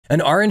An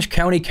Orange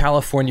County,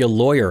 California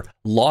lawyer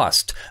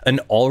lost an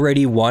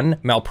already won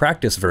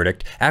malpractice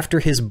verdict after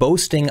his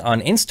boasting on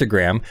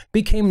Instagram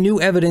became new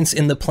evidence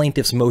in the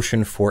plaintiff's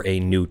motion for a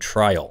new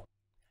trial.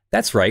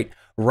 That's right,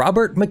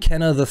 Robert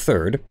McKenna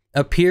III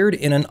appeared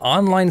in an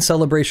online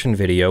celebration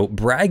video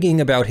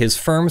bragging about his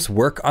firm's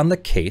work on the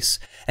case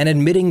and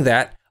admitting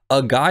that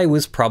a guy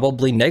was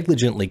probably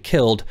negligently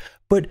killed,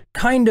 but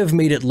kind of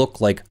made it look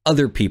like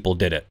other people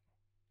did it.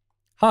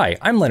 Hi,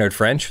 I'm Leonard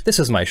French. This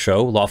is my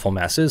show, Lawful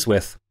Masses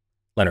with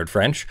Leonard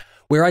French,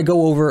 where I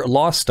go over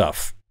law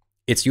stuff.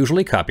 It's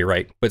usually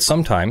copyright, but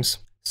sometimes,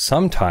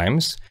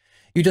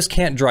 you just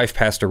can't drive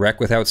past a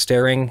wreck without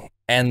staring,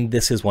 and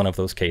this is one of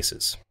those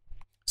cases.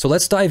 So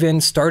let's dive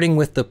in, starting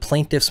with the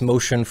plaintiff's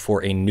motion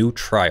for a new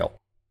trial.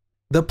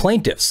 The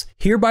plaintiffs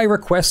hereby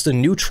request a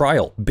new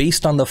trial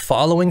based on the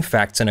following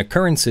facts and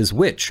occurrences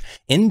which,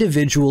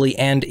 individually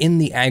and in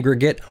the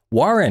aggregate,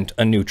 warrant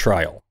a new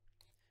trial.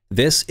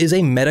 This is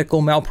a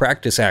medical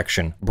malpractice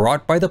action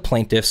brought by the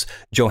plaintiffs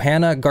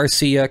Johanna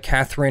Garcia,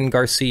 Catherine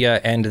Garcia,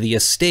 and the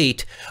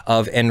estate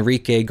of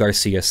Enrique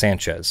Garcia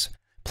Sanchez.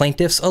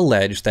 Plaintiffs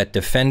allege that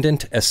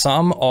defendant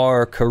Essam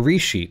R.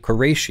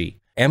 Quraishi,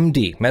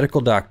 MD,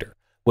 medical doctor,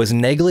 was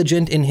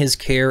negligent in his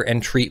care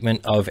and treatment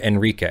of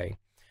Enrique.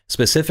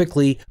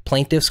 Specifically,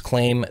 plaintiffs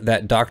claim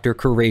that Dr.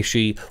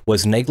 Quraishi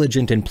was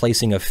negligent in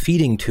placing a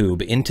feeding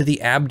tube into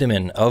the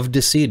abdomen of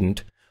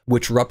decedent,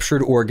 which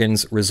ruptured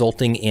organs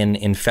resulting in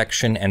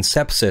infection and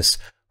sepsis,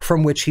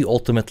 from which he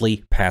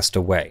ultimately passed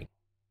away.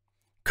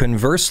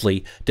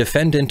 Conversely,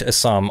 defendant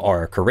Essam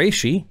R.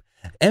 Quraishi,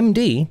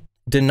 MD,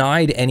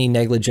 denied any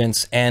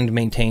negligence and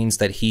maintains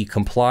that he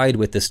complied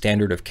with the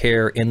standard of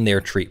care in their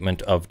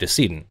treatment of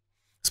decedent.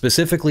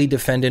 Specifically,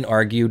 defendant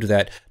argued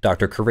that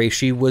Dr.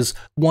 Quraishi was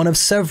one of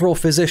several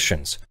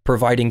physicians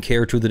providing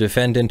care to the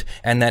defendant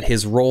and that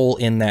his role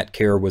in that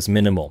care was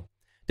minimal.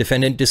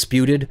 Defendant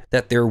disputed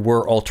that there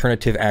were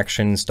alternative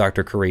actions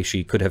Dr.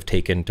 Quraishi could have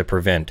taken to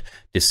prevent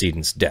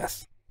decedent's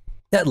death.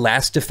 That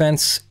last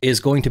defense is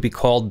going to be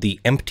called the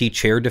empty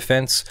chair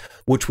defense,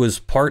 which was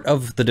part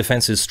of the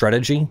defense's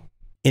strategy.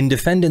 In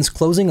defendant's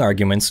closing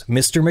arguments,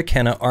 Mr.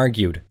 McKenna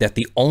argued that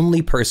the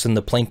only person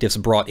the plaintiffs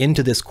brought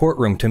into this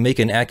courtroom to make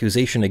an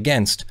accusation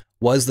against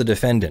was the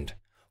defendant.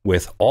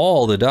 With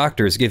all the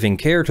doctors giving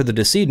care to the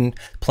decedent,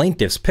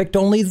 plaintiffs picked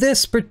only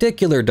this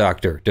particular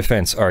doctor,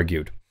 defense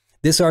argued.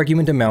 This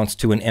argument amounts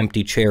to an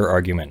empty chair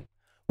argument.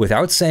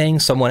 Without saying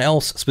someone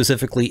else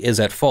specifically is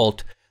at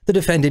fault, the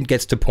defendant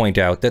gets to point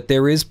out that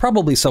there is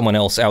probably someone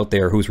else out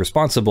there who's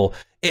responsible,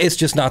 it's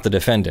just not the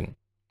defendant.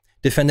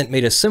 Defendant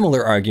made a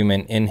similar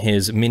argument in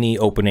his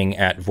mini-opening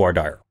at voir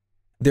dire.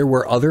 There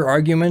were other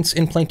arguments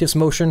in plaintiff's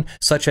motion,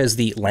 such as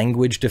the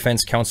language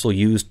defense counsel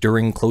used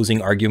during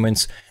closing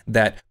arguments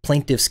that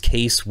plaintiff's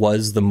case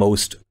was the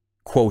most,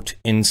 quote,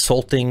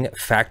 insulting,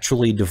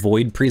 factually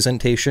devoid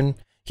presentation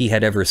he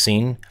had ever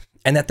seen,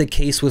 and that the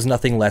case was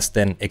nothing less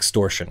than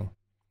extortion.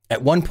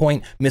 At one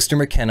point, Mr.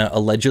 McKenna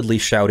allegedly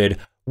shouted,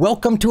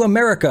 "Welcome to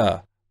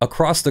America!"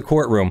 across the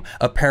courtroom,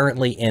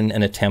 apparently in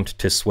an attempt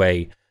to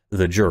sway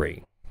the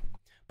jury.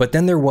 But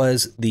then there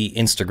was the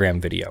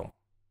Instagram video.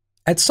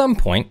 At some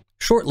point,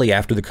 shortly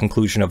after the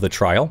conclusion of the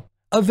trial,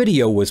 a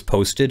video was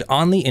posted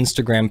on the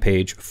Instagram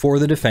page for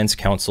the defense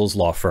counsel's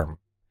law firm.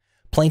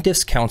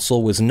 Plaintiff's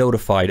counsel was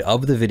notified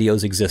of the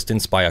video's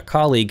existence by a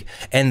colleague,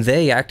 and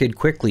they acted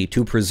quickly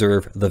to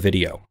preserve the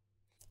video.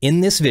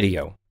 In this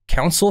video,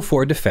 counsel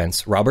for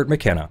defense, Robert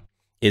McKenna,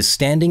 is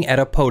standing at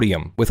a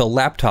podium with a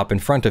laptop in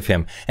front of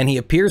him, and he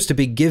appears to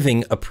be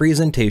giving a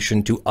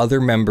presentation to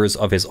other members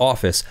of his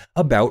office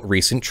about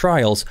recent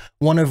trials,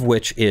 one of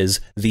which is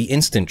the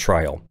instant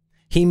trial.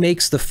 He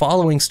makes the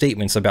following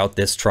statements about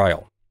this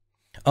trial.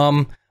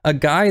 A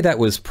guy that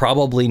was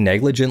probably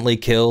negligently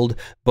killed,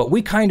 but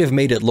we kind of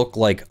made it look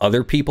like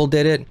other people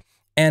did it,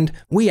 and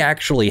we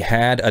actually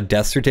had a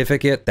death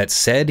certificate that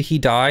said he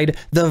died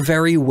the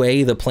very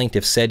way the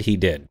plaintiff said he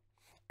did.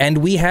 And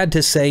we had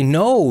to say,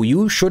 no,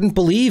 you shouldn't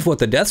believe what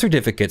the death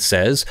certificate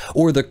says,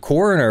 or the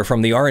coroner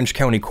from the Orange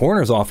County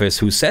Coroner's Office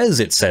who says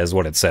it says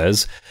what it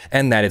says,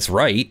 and that it's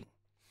right.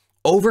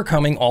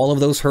 Overcoming all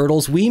of those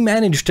hurdles, we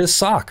managed to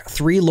sock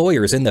 3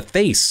 lawyers in the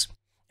face.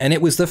 And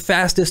it was the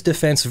fastest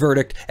defense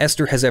verdict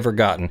Esther has ever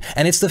gotten.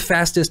 And it's the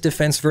fastest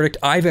defense verdict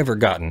I've ever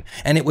gotten.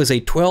 And it was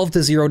a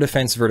 12-0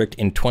 defense verdict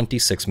in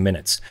 26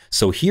 minutes.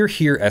 So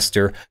here,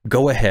 Esther,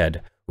 go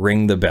ahead,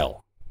 ring the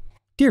bell.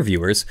 Dear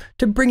viewers,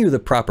 to bring you the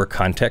proper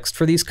context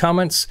for these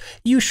comments,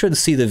 you should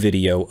see the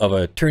video of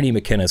Attorney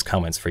McKenna's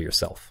comments for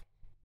yourself.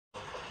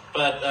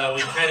 But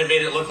we kind of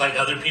made it look like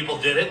other people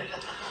did it.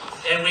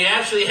 And we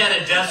actually had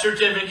a death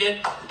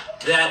certificate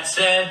that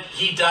said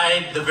he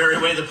died the very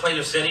way the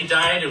plaintiff said he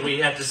died, and we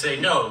had to say,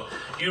 no,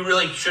 you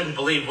really shouldn't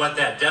believe what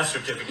that death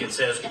certificate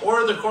says,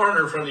 or the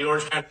coroner from the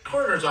Orange County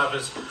Coroner's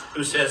Office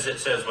who says it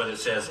says what it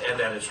says, and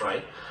that it's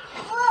right.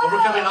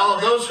 Overcoming all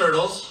of those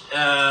hurdles,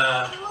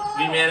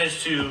 we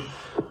managed to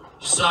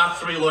sock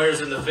 3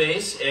 lawyers in the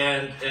face,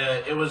 and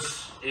it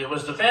was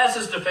the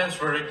fastest defense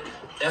verdict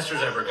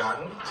Esther's ever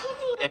gotten.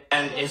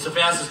 And it's the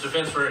fastest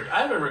defense verdict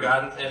I've ever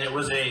gotten, and it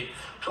was a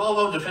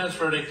 12-0 defense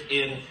verdict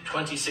in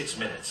 26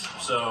 minutes.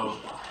 So,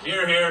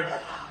 here.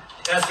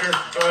 Esther,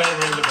 go ahead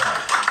and ring the bell.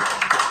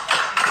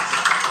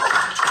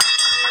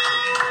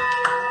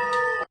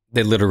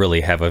 They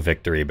literally have a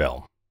victory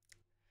bell.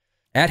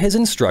 At his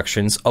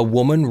instructions, a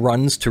woman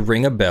runs to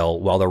ring a bell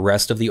while the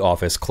rest of the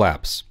office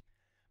claps.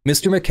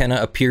 Mr. McKenna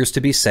appears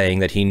to be saying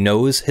that he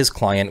knows his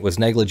client was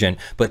negligent,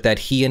 but that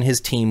he and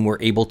his team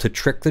were able to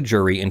trick the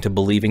jury into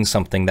believing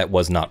something that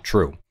was not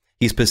true.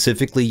 He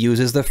specifically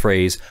uses the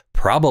phrase,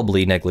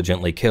 probably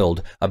negligently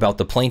killed, about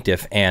the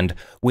plaintiff and,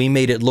 we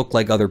made it look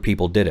like other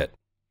people did it.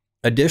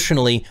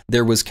 Additionally,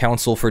 there was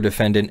counsel for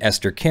defendant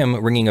Esther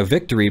Kim ringing a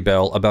victory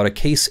bell about a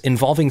case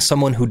involving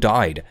someone who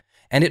died,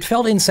 and it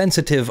felt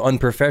insensitive,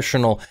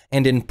 unprofessional,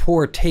 and in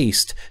poor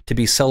taste to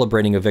be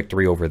celebrating a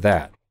victory over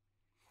that.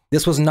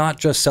 This was not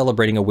just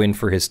celebrating a win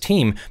for his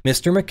team.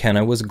 Mr.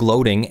 McKenna was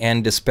gloating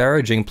and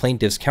disparaging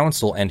plaintiff's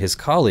counsel and his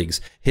colleagues.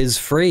 His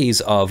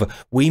phrase of,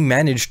 we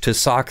managed to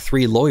sock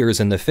 3 lawyers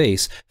in the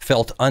face,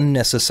 felt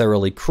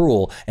unnecessarily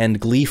cruel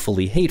and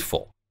gleefully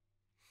hateful.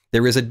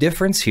 There is a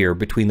difference here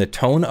between the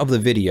tone of the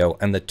video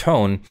and the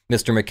tone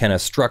Mr. McKenna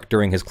struck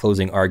during his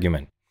closing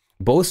argument.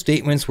 Both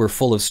statements were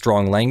full of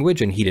strong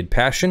language and heated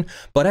passion,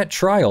 but at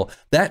trial,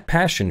 that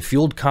passion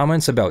fueled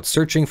comments about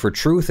searching for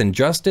truth and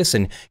justice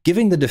and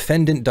giving the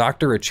defendant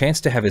doctor a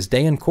chance to have his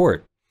day in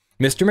court.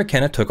 Mr.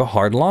 McKenna took a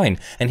hard line,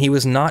 and he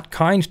was not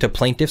kind to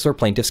plaintiffs or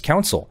plaintiff's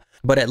counsel,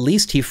 but at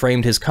least he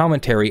framed his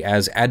commentary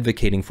as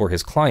advocating for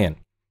his client.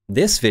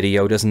 This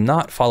video does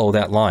not follow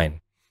that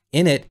line.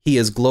 In it, he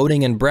is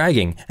gloating and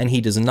bragging, and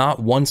he does not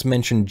once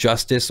mention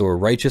justice or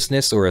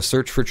righteousness or a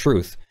search for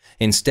truth.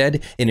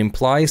 Instead, it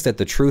implies that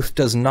the truth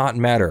does not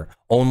matter,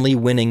 only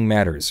winning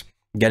matters.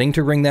 Getting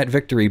to ring that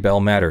victory bell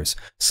matters.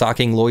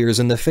 Socking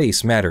lawyers in the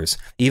face matters,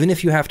 even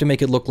if you have to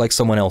make it look like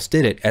someone else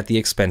did it at the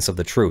expense of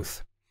the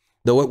truth.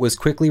 Though it was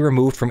quickly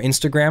removed from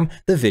Instagram,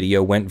 the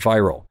video went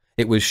viral.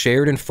 It was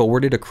shared and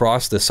forwarded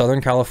across the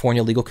Southern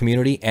California legal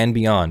community and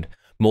beyond.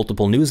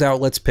 Multiple news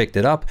outlets picked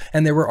it up,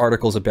 and there were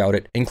articles about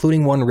it,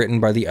 including one written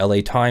by the LA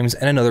Times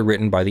and another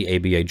written by the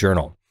ABA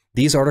Journal.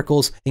 These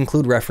articles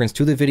include reference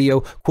to the video,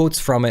 quotes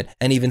from it,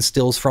 and even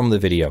stills from the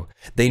video.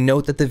 They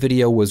note that the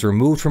video was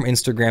removed from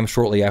Instagram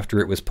shortly after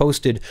it was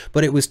posted,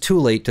 but it was too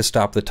late to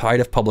stop the tide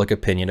of public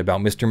opinion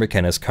about Mr.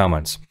 McKenna's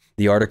comments.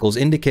 The articles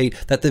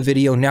indicate that the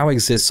video now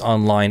exists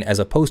online as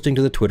a posting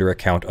to the Twitter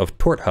account of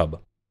TortHub.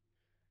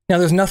 Now,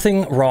 there's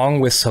nothing wrong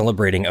with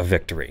celebrating a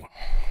victory,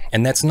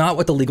 and that's not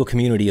what the legal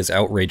community is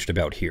outraged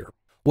about here.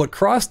 What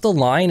crossed the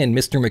line in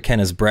Mr.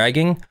 McKenna's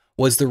bragging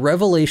was the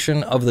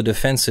revelation of the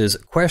defense's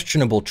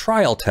questionable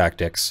trial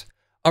tactics,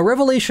 a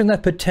revelation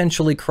that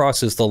potentially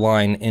crosses the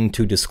line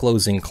into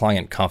disclosing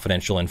client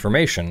confidential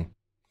information,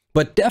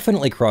 but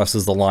definitely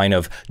crosses the line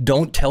of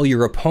don't tell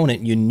your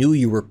opponent you knew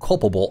you were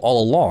culpable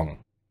all along.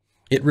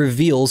 It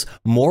reveals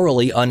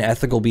morally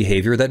unethical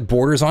behavior that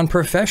borders on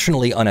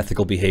professionally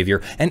unethical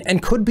behavior,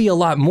 and could be a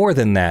lot more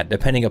than that,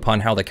 depending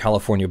upon how the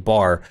California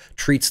bar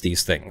treats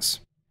these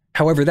things.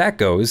 However that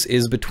goes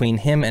is between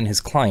him and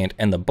his client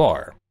and the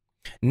bar.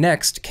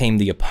 Next came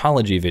the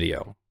apology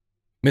video.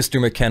 Mr.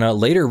 McKenna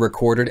later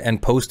recorded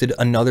and posted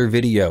another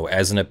video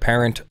as an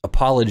apparent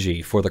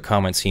apology for the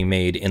comments he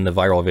made in the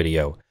viral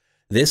video.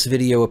 This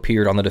video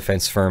appeared on the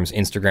defense firm's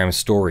Instagram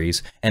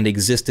stories and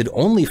existed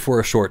only for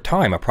a short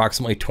time,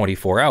 approximately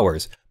 24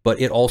 hours, but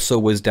it also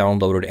was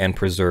downloaded and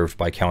preserved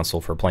by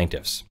counsel for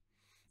plaintiffs.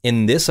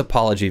 In this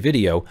apology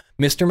video,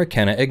 Mr.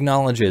 McKenna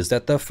acknowledges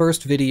that the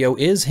first video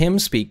is him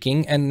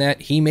speaking and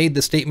that he made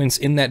the statements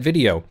in that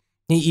video.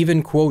 He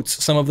even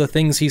quotes some of the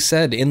things he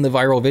said in the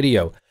viral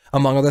video.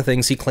 Among other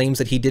things, he claims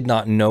that he did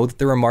not know that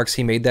the remarks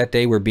he made that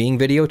day were being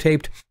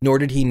videotaped, nor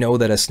did he know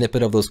that a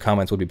snippet of those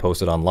comments would be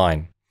posted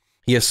online.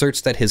 He asserts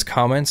that his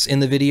comments in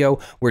the video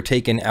were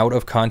taken out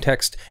of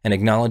context and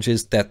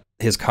acknowledges that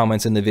his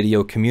comments in the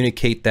video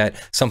communicate that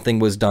something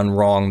was done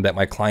wrong, that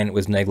my client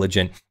was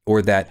negligent,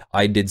 or that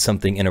I did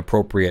something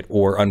inappropriate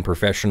or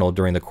unprofessional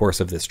during the course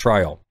of this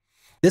trial.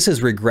 This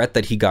is regret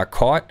that he got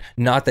caught,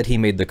 not that he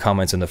made the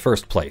comments in the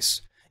first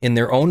place. In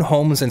their own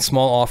homes and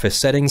small office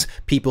settings,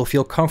 people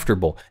feel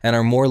comfortable and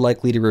are more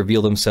likely to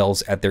reveal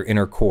themselves at their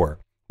inner core.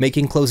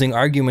 Making closing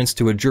arguments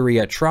to a jury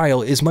at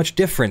trial is much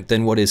different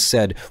than what is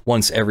said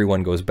once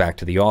everyone goes back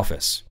to the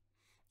office.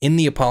 In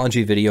the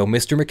apology video,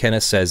 Mr.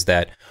 McKenna says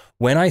that,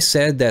 when I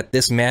said that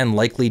this man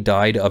likely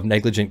died of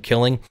negligent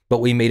killing, but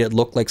we made it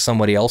look like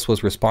somebody else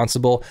was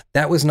responsible,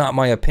 that was not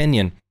my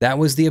opinion. That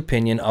was the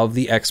opinion of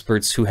the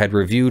experts who had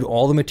reviewed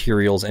all the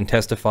materials and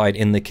testified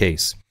in the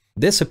case.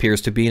 This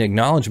appears to be an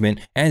acknowledgement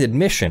and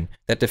admission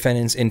that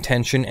defendant's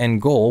intention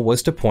and goal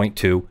was to point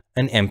to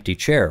an empty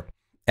chair.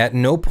 At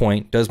no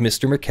point does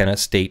Mr. McKenna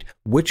state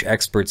which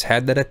experts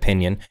had that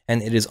opinion,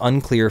 and it is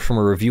unclear from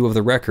a review of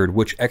the record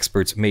which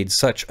experts made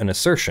such an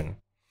assertion.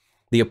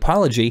 The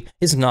apology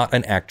is not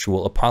an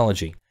actual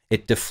apology.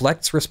 It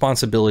deflects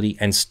responsibility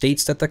and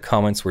states that the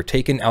comments were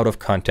taken out of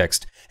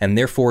context, and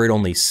therefore it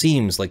only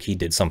seems like he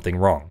did something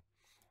wrong.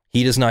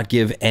 He does not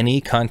give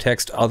any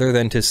context other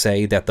than to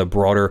say that the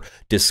broader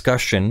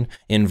discussion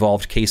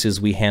involved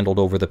cases we handled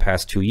over the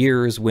past 2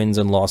 years, wins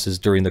and losses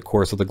during the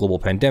course of the global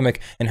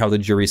pandemic, and how the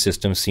jury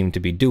system seemed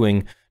to be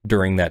doing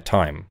during that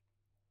time.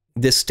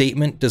 This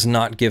statement does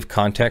not give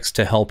context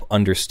to help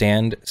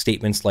understand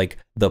statements like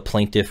the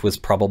plaintiff was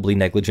probably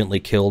negligently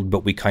killed,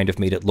 but we kind of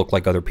made it look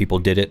like other people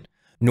did it,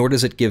 nor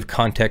does it give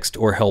context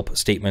or help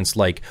statements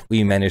like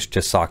we managed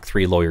to sock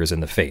 3 lawyers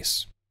in the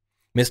face.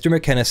 Mr.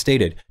 McKenna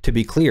stated, "To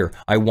be clear,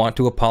 I want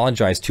to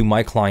apologize to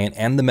my client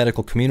and the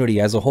medical community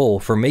as a whole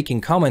for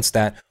making comments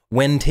that,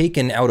 when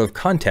taken out of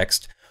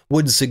context,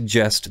 would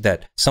suggest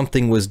that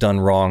something was done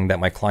wrong, that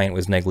my client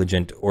was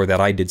negligent, or that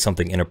I did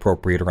something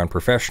inappropriate or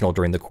unprofessional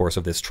during the course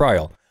of this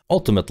trial.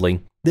 Ultimately,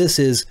 this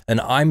is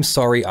an I'm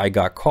sorry I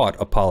got caught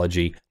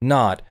apology,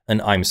 not an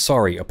I'm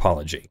sorry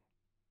apology."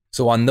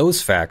 So on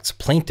those facts,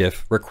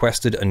 plaintiff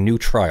requested a new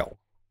trial.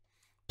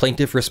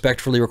 Plaintiff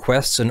respectfully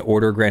requests an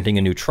order granting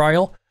a new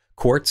trial.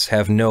 Courts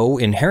have no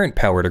inherent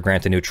power to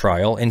grant a new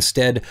trial.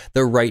 Instead,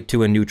 the right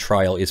to a new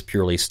trial is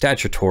purely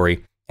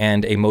statutory,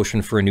 and a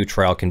motion for a new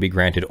trial can be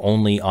granted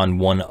only on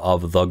one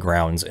of the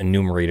grounds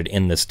enumerated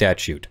in the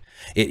statute.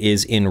 It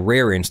is in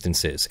rare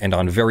instances, and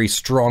on very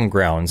strong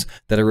grounds,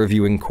 that a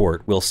reviewing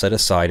court will set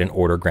aside an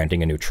order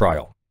granting a new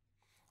trial.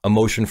 A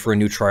motion for a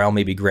new trial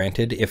may be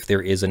granted if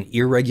there is an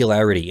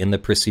irregularity in the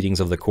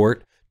proceedings of the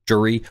court,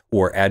 jury,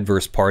 or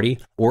adverse party,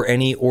 or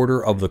any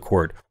order of the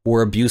court,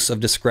 or abuse of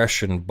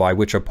discretion by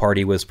which a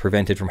party was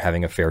prevented from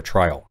having a fair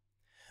trial.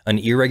 An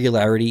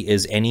irregularity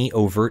is any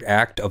overt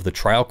act of the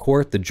trial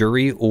court, the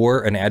jury,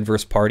 or an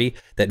adverse party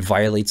that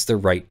violates the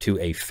right to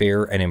a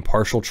fair and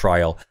impartial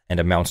trial and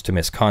amounts to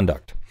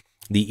misconduct.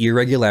 The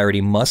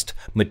irregularity must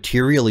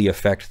materially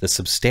affect the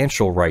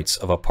substantial rights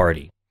of a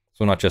party,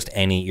 so not just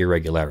any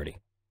irregularity.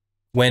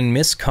 When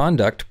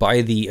misconduct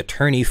by the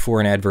attorney for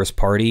an adverse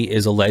party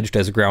is alleged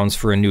as grounds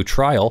for a new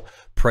trial,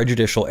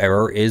 prejudicial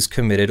error is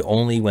committed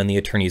only when the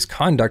attorney's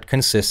conduct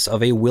consists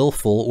of a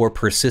willful or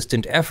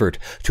persistent effort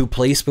to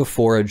place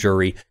before a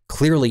jury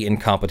clearly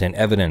incompetent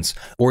evidence,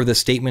 or the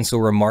statements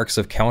or remarks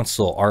of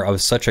counsel are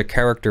of such a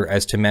character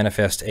as to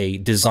manifest a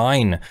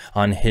design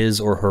on his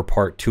or her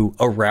part to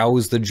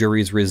arouse the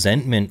jury's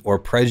resentment or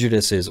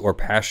prejudices or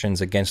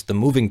passions against the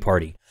moving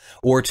party,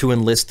 or to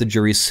enlist the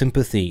jury's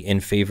sympathy in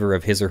favor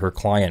of his or her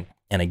client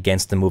and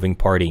against the moving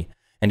party,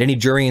 and any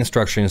jury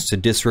instructions to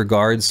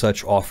disregard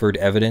such offered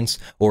evidence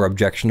or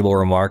objectionable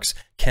remarks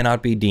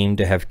cannot be deemed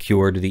to have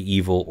cured the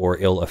evil or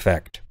ill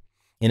effect.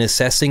 In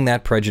assessing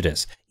that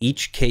prejudice,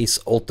 each case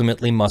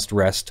ultimately must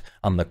rest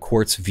on the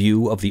court's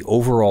view of the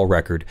overall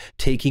record,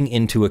 taking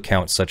into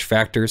account such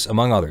factors,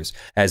 among others,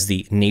 as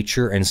the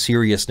nature and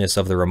seriousness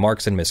of the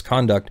remarks and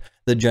misconduct,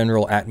 the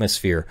general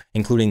atmosphere,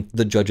 including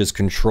the judge's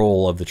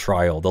control of the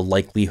trial, the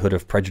likelihood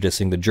of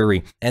prejudicing the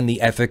jury, and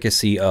the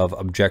efficacy of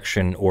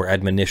objection or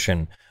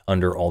admonition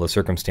under all the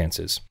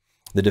circumstances.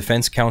 The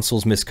defense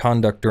counsel's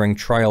misconduct during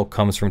trial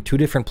comes from 2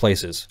 different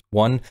places.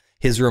 1,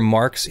 his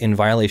remarks in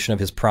violation of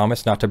his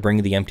promise not to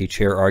bring the empty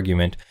chair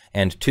argument,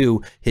 and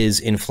 2, his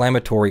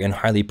inflammatory and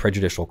highly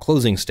prejudicial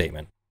closing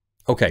statement.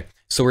 Okay,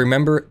 so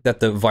remember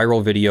that the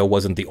viral video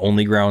wasn't the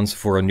only grounds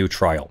for a new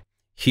trial.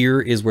 Here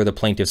is where the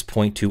plaintiffs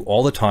point to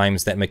all the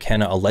times that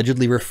McKenna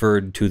allegedly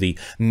referred to the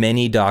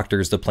many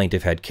doctors the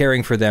plaintiff had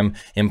caring for them,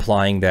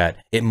 implying that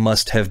it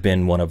must have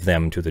been one of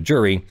them to the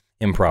jury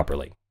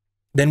improperly.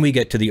 Then we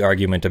get to the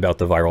argument about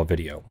the viral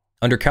video.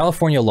 Under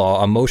California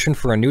law, a motion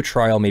for a new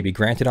trial may be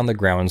granted on the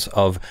grounds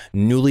of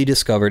newly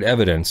discovered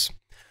evidence,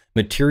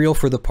 material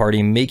for the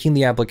party making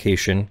the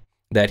application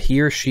that he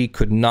or she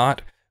could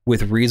not,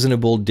 with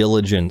reasonable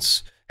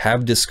diligence,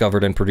 have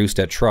discovered and produced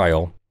at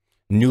trial.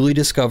 Newly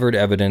discovered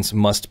evidence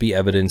must be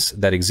evidence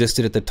that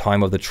existed at the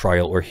time of the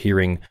trial or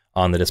hearing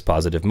on the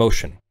dispositive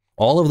motion.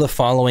 All of the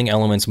following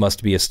elements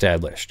must be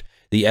established.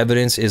 The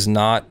evidence is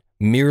not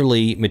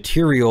merely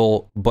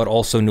material, but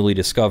also newly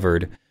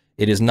discovered.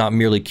 It is not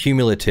merely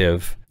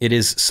cumulative. It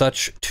is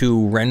such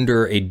to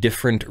render a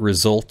different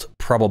result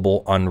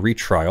probable on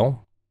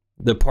retrial.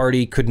 The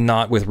party could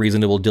not, with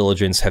reasonable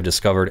diligence, have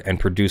discovered and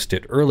produced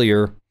it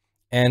earlier,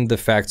 and the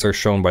facts are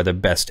shown by the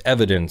best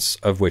evidence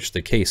of which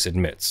the case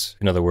admits.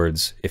 In other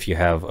words, if you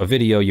have a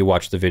video, you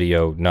watch the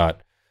video,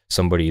 not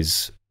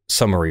somebody's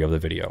summary of the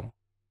video.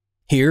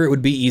 Here, it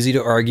would be easy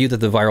to argue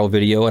that the viral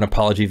video and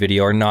apology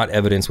video are not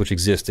evidence which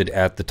existed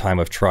at the time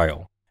of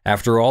trial.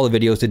 After all, the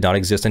videos did not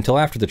exist until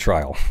after the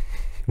trial.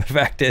 The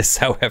fact is,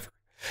 however,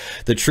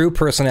 the true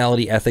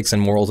personality, ethics,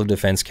 and morals of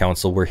defense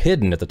counsel were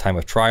hidden at the time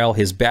of trial.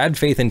 His bad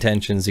faith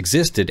intentions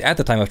existed at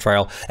the time of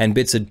trial, and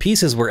bits and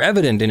pieces were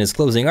evident in his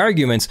closing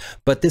arguments,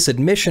 but this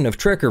admission of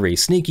trickery,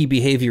 sneaky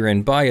behavior,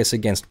 and bias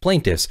against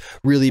plaintiffs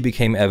really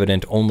became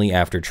evident only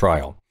after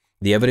trial.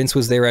 The evidence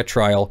was there at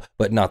trial,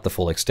 but not the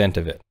full extent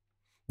of it.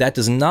 That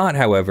does not,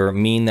 however,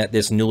 mean that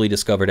this newly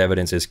discovered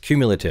evidence is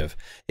cumulative.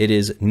 It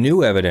is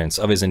new evidence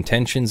of his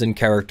intentions and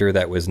character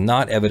that was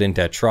not evident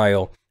at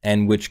trial,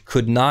 and which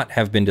could not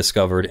have been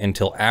discovered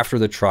until after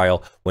the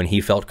trial when he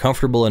felt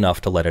comfortable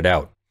enough to let it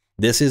out.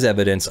 This is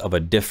evidence of a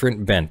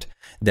different bent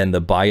than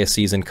the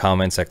biases and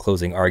comments at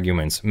closing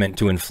arguments meant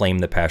to inflame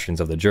the passions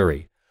of the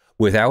jury.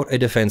 Without a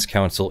defense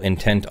counsel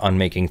intent on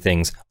making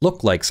things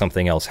look like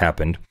something else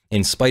happened,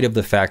 in spite of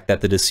the fact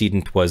that the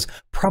decedent was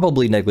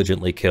probably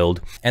negligently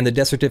killed, and the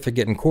death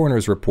certificate and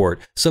coroner's report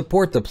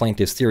support the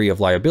plaintiff's theory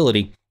of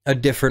liability, a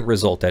different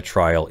result at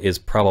trial is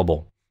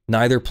probable.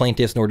 Neither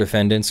plaintiffs nor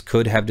defendants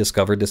could have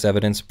discovered this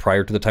evidence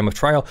prior to the time of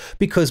trial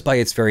because by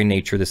its very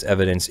nature this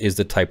evidence is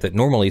the type that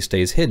normally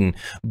stays hidden,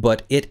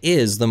 but it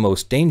is the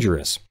most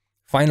dangerous.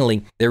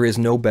 Finally, there is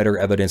no better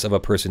evidence of a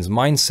person's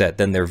mindset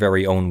than their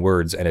very own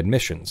words and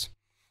admissions.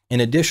 In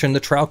addition,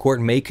 the trial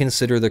court may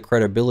consider the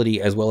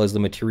credibility as well as the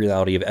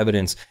materiality of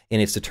evidence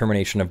in its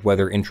determination of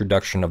whether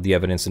introduction of the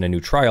evidence in a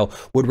new trial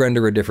would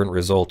render a different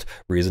result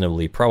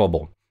reasonably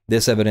probable.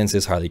 This evidence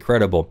is highly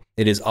credible.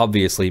 It is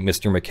obviously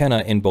Mr. McKenna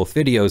in both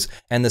videos,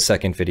 and the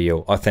second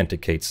video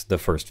authenticates the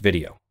first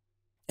video.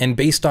 And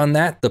based on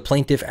that, the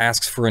plaintiff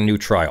asks for a new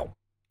trial.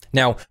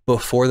 Now,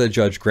 before the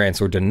judge grants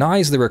or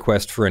denies the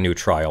request for a new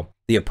trial,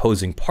 the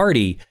opposing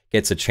party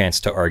gets a chance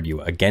to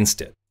argue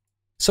against it.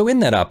 So in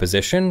that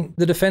opposition,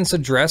 the defense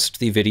addressed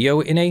the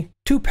video in a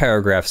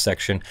 2-paragraph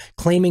section,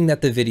 claiming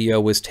that the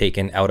video was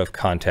taken out of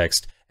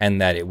context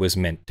and that it was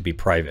meant to be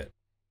private.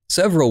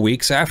 Several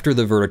weeks after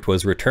the verdict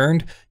was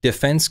returned,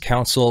 defense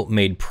counsel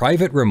made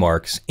private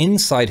remarks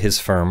inside his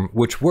firm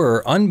which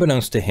were,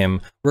 unbeknownst to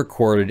him,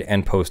 recorded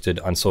and posted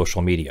on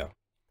social media.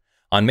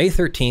 On May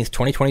 13,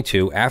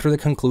 2022, after the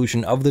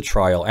conclusion of the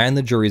trial and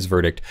the jury's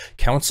verdict,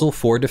 counsel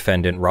for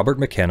defendant Robert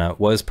McKenna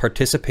was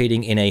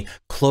participating in a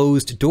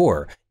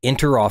closed-door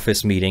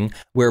inter-office meeting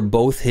where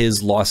both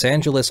his Los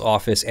Angeles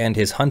office and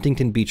his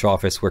Huntington Beach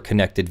office were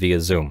connected via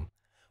Zoom.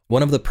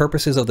 One of the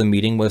purposes of the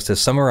meeting was to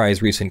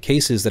summarize recent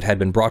cases that had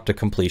been brought to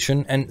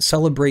completion and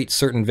celebrate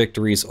certain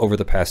victories over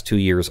the past 2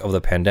 years of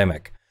the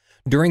pandemic.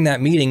 During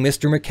that meeting,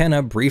 Mr.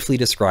 McKenna briefly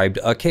described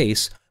a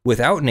case,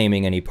 without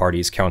naming any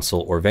party's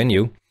counsel or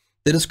venue.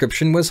 The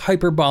description was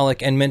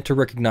hyperbolic and meant to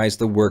recognize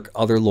the work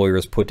other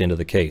lawyers put into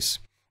the case.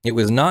 It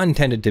was not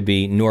intended to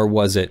be, nor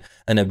was it,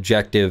 an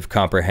objective,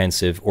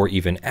 comprehensive, or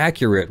even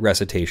accurate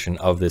recitation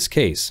of this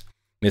case.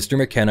 Mr.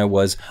 McKenna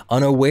was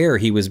unaware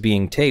he was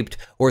being taped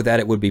or that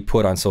it would be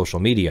put on social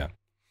media.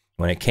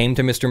 When it came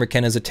to Mr.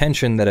 McKenna's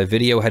attention that a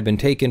video had been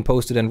taken,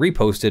 posted, and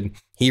reposted,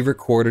 he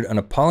recorded an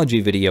apology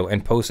video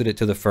and posted it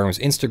to the firm's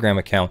Instagram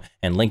account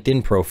and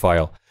LinkedIn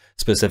profile.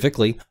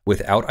 Specifically,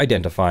 without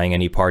identifying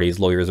any parties,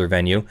 lawyers, or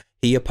venue,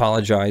 he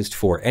apologized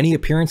for any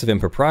appearance of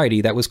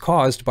impropriety that was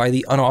caused by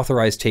the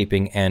unauthorized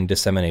taping and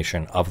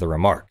dissemination of the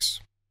remarks.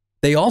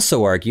 They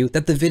also argue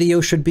that the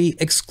video should be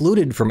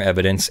excluded from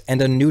evidence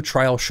and a new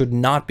trial should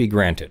not be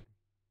granted.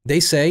 They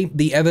say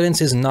the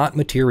evidence is not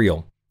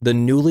material. The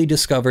newly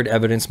discovered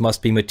evidence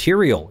must be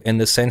material in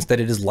the sense that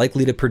it is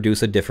likely to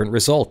produce a different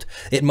result.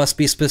 It must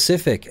be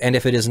specific, and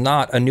if it is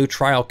not, a new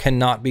trial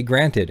cannot be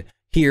granted.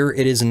 Here,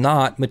 it is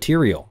not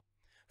material.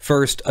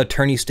 First,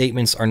 attorney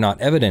statements are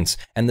not evidence,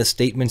 and the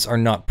statements are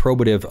not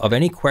probative of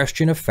any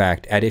question of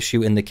fact at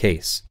issue in the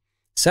case.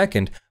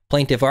 Second,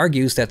 plaintiff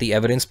argues that the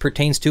evidence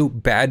pertains to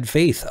bad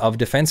faith of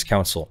defense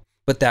counsel,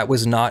 but that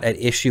was not at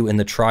issue in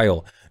the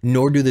trial,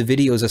 nor do the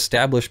videos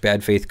establish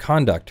bad faith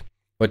conduct.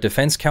 What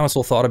defense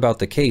counsel thought about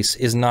the case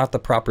is not the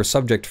proper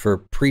subject for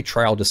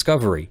pre-trial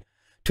discovery.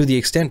 To the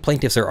extent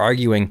plaintiffs are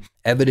arguing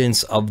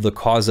evidence of the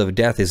cause of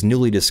death is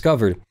newly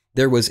discovered,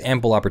 there was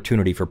ample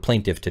opportunity for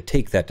plaintiff to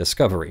take that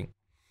discovery.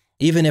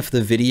 Even if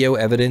the video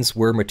evidence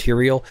were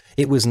material,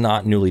 it was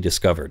not newly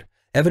discovered.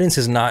 Evidence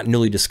is not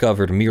newly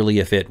discovered merely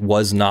if it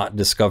was not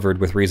discovered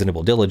with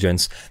reasonable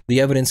diligence. The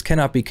evidence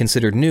cannot be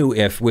considered new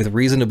if, with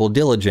reasonable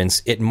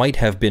diligence, it might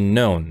have been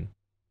known.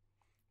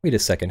 Wait a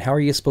second, how are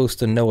you supposed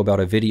to know about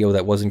a video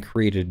that wasn't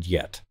created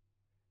yet?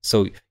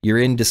 So you're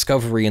in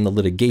discovery in the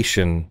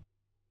litigation.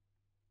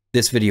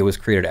 This video was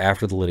created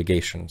after the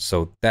litigation,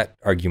 so that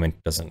argument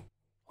doesn't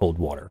hold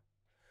water.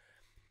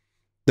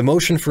 The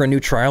motion for a new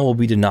trial will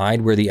be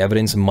denied where the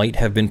evidence might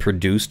have been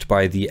produced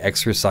by the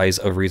exercise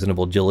of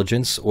reasonable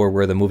diligence, or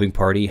where the moving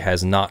party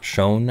has not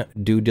shown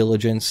due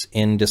diligence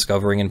in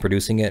discovering and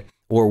producing it,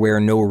 or where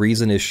no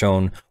reason is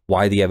shown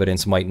why the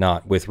evidence might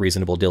not, with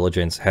reasonable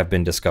diligence, have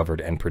been discovered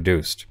and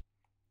produced.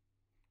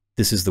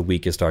 This is the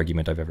weakest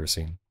argument I've ever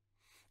seen.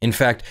 In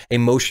fact, a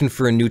motion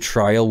for a new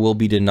trial will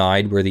be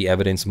denied where the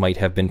evidence might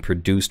have been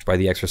produced by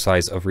the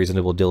exercise of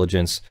reasonable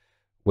diligence.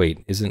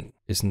 Wait, isn't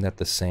that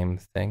the same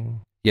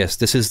thing? Yes,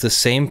 this is the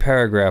same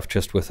paragraph,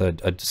 just with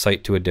a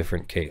cite to a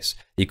different case.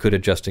 You could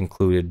have just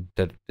included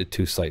the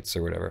 2 cites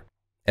or whatever.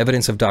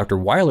 Evidence of Dr.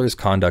 Weiler's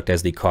conduct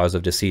as the cause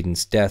of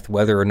decedent's death,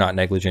 whether or not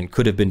negligent,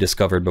 could have been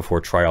discovered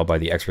before trial by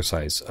the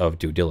exercise of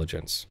due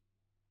diligence.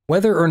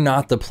 Whether or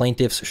not the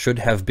plaintiffs should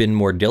have been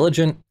more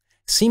diligent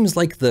seems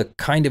like the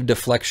kind of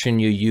deflection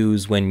you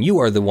use when you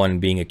are the one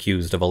being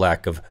accused of a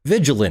lack of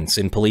vigilance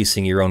in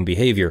policing your own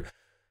behavior,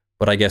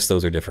 but I guess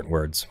those are different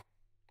words.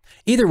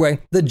 Either way,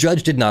 the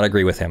judge did not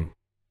agree with him.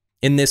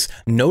 In this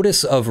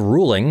notice of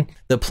ruling,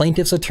 the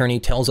plaintiff's attorney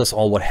tells us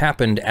all what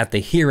happened at the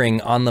hearing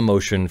on the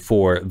motion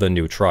for the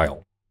new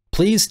trial.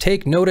 Please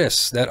take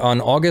notice that on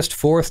August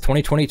 4th,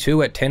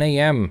 2022 at 10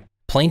 a.m.,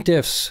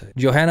 Plaintiffs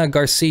Johanna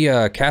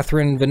Garcia,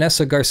 Catherine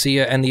Vanessa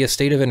Garcia, and the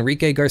estate of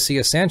Enrique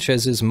Garcia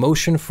Sanchez's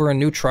motion for a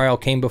new trial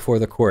came before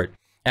the court.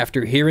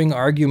 After hearing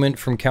argument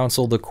from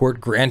counsel, the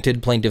court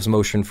granted plaintiff's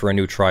motion for a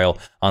new trial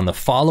on the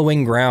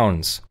following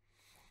grounds.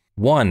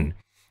 1.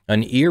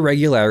 An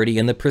irregularity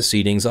in the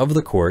proceedings of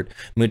the court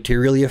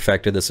materially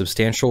affected the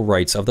substantial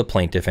rights of the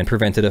plaintiff and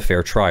prevented a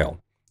fair trial.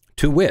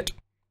 To wit,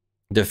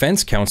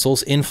 defense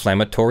counsel's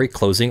inflammatory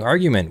closing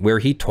argument, where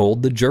he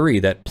told the jury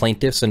that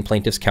plaintiffs and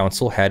plaintiff's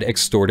counsel had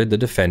extorted the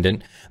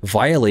defendant,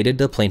 violated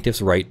the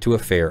plaintiff's right to a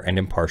fair and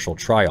impartial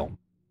trial.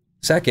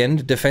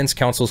 Second, defense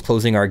counsel's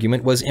closing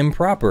argument was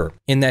improper,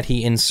 in that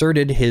he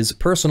inserted his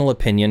personal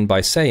opinion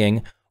by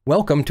saying,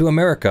 "Welcome to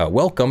America,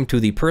 welcome to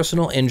the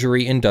personal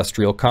injury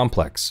industrial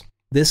complex."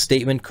 This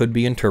statement could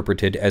be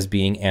interpreted as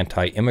being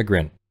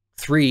anti-immigrant.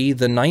 3.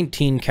 The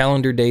 19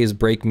 calendar days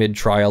break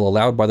mid-trial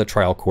allowed by the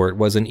trial court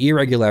was an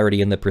irregularity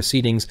in the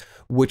proceedings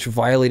which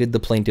violated the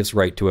plaintiff's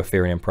right to a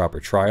fair and improper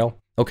trial.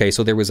 Okay,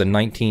 so there was a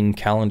 19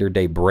 calendar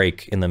day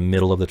break in the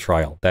middle of the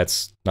trial.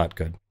 That's not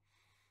good.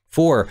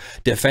 4.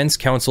 Defense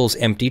counsel's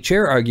empty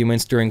chair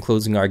arguments during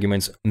closing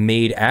arguments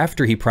made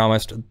after he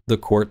promised the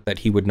court that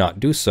he would not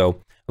do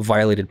so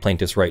violated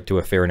plaintiff's right to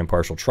a fair and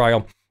impartial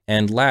trial.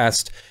 And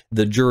last,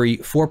 the jury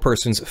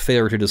foreperson's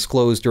failure to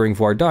disclose during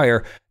voir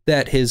dire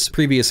that his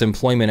previous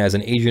employment as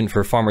an agent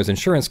for Farmers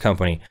Insurance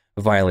Company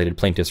violated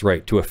plaintiff's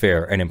right to a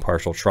fair and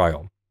impartial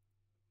trial.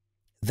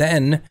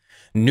 Then,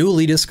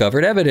 newly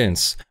discovered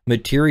evidence,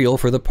 material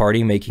for the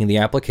party making the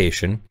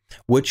application,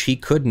 which he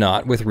could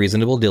not with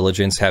reasonable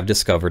diligence have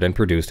discovered and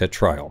produced at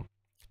trial.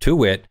 To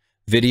wit,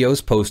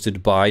 videos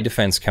posted by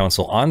defense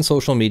counsel on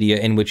social media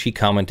in which he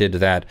commented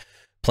that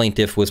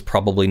plaintiff was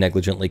probably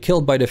negligently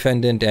killed by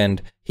defendant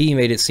and he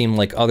made it seem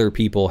like other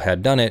people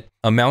had done it,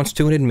 amounts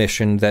to an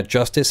admission that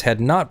justice had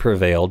not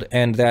prevailed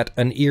and that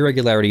an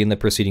irregularity in the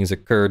proceedings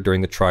occurred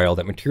during the trial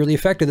that materially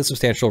affected the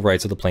substantial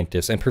rights of the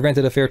plaintiffs and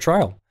prevented a fair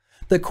trial.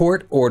 The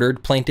court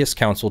ordered plaintiff's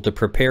counsel to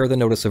prepare the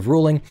notice of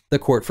ruling. The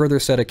court further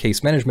set a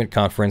case management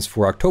conference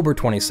for October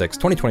 26,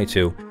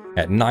 2022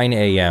 at 9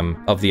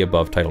 a.m. of the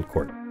above titled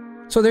court.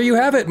 So there you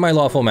have it, my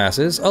lawful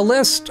masses, a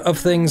list of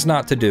things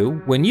not to do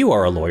when you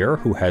are a lawyer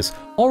who has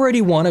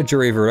already won a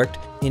jury verdict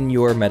in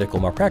your medical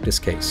malpractice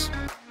case.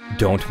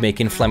 Don't make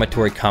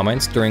inflammatory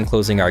comments during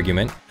closing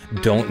argument.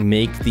 Don't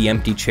make the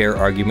empty chair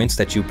arguments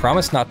that you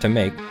promised not to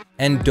make.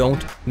 And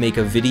don't make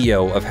a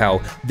video of how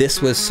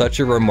this was such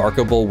a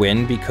remarkable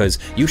win because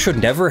you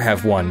should never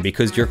have won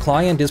because your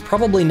client is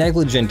probably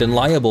negligent and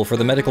liable for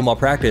the medical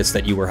malpractice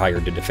that you were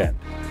hired to defend.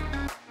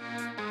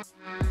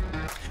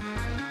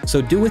 So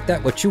do with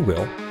that what you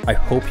will. I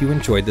hope you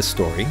enjoyed this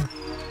story.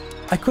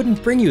 I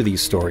couldn't bring you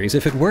these stories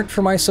if it weren't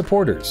for my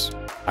supporters.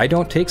 I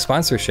don't take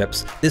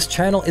sponsorships. This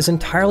channel is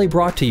entirely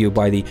brought to you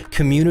by the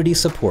community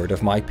support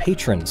of my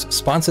patrons,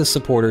 sponsors,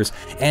 supporters,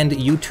 and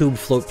YouTube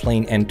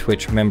Floatplane and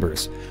Twitch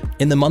members.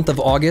 In the month of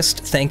August,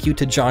 thank you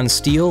to John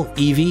Steele,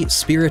 Eevi,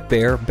 Spirit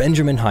Bear,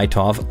 Benjamin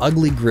Hitov,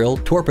 Ugly Grill,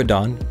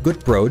 Torpedan,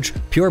 Gutbrodj,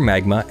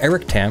 PureMagma,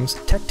 Eric Tams,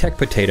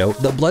 TechTechPotato,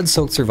 The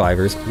Blood-Soaked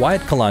Survivors,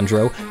 Wyatt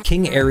Calandro,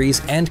 King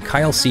Aries, and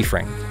Kyle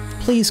Siefring.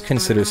 Please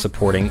consider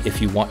supporting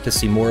if you want to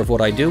see more of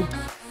what I do.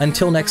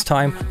 Until next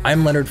time,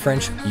 I'm Leonard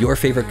French, your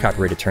favorite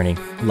copyright attorney.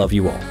 Love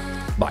you all.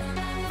 Bye.